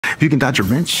If you can dodge a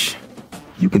wrench,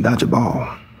 you can dodge a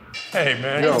ball. Hey,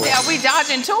 man. Yo. Are we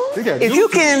dodging too? If you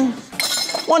can,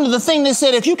 one of the things they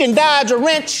said, if you can dodge a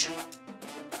wrench,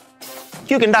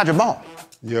 you can dodge a ball.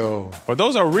 Yo. But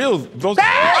those are real, those...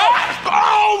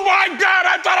 Oh my God,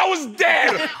 I thought I was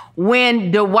dead.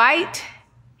 When Dwight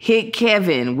hit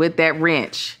Kevin with that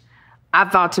wrench, I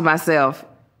thought to myself,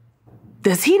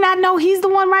 does he not know he's the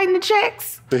one writing the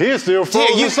checks? He is still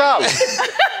frozen solid.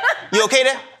 You okay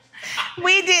there?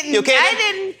 We didn't. You okay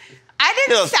I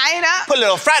didn't tie it up. Put a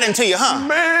little fright into you, huh?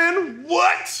 Man,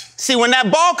 what? See, when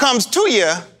that ball comes to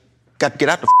you, got to get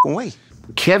out the fucking way.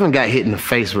 Kevin got hit in the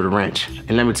face with a wrench.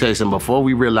 And let me tell you something, before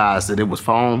we realized that it was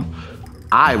foam,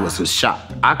 I was in shock.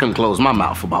 I couldn't close my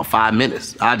mouth for about 5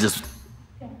 minutes. I just,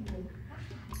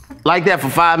 like that for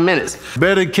 5 minutes.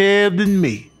 Better Kev than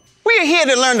me. We are here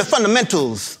to learn the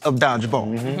fundamentals of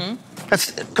dodgeball.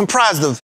 That's comprised of